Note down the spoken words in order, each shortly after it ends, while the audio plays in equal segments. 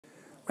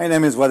My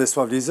name is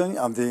Wladyslaw Lizon.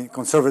 I'm the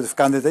Conservative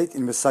candidate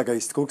in Mississauga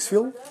East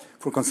Cooksville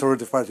for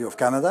Conservative Party of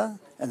Canada,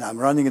 and I'm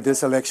running in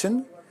this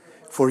election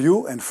for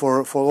you and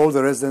for all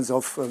the residents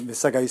of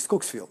Mississauga East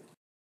Cooksville.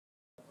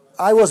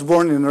 I was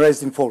born and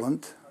raised in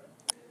Poland.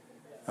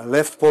 I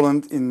left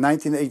Poland in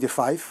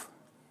 1985,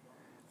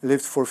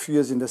 lived for a few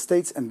years in the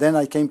States, and then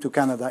I came to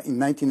Canada in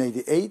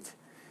 1988.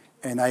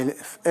 And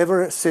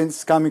ever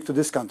since coming to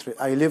this country,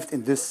 I lived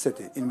in this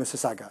city, in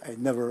Mississauga. I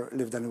never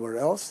lived anywhere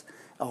else.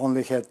 I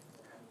only had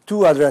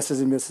 2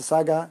 addresses in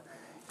Mississauga.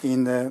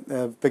 In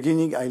the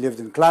beginning, I lived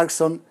in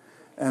Clarkson,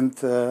 and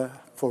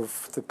for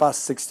the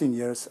past 16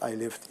 years, I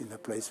lived in the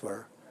place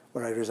where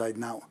I reside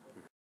now.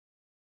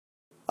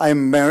 I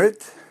am married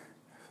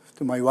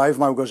to my wife,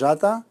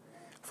 Małgorzata,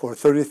 for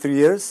 33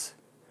 years.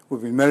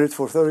 We've been married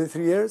for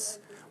 33 years.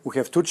 We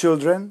have 2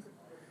 children,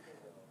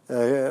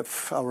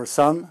 our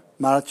son,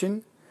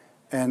 Marcin,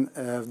 and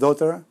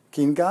daughter,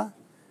 Kinga,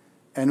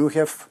 and we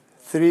have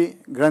 3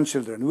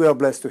 grandchildren. We are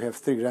blessed to have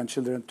 3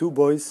 grandchildren, 2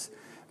 boys,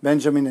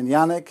 Benjamin and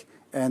Janek,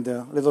 and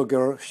a little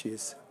girl,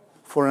 she's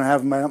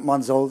 4.5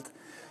 months old,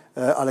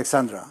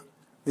 Alexandra.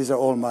 These are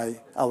all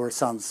our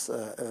sons'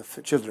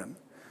 children.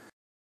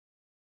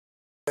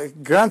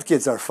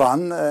 Grandkids are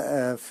fun.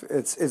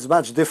 It's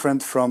much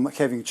different from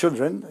having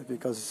children,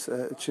 because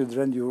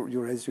children you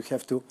raise, you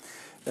have to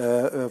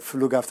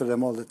look after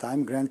them all the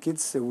time.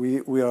 Grandkids,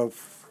 we are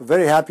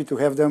very happy to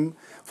have them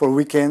for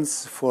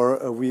weekends.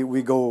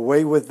 We go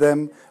away with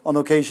them on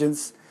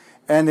occasions,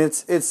 and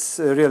it's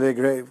really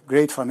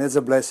great fun. It's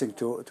a blessing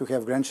to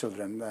have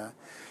grandchildren.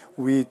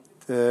 We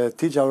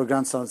teach our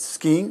grandsons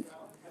skiing.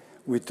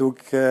 We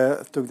took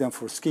them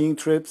for skiing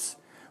trips.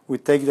 We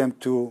take them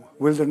to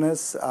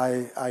wilderness.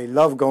 I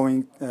love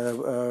going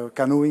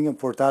canoeing and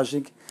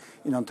portaging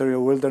in Ontario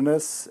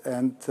wilderness,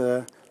 and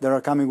they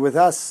are coming with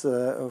us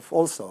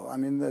also. I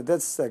mean,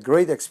 that's a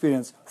great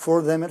experience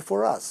for them and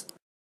for us.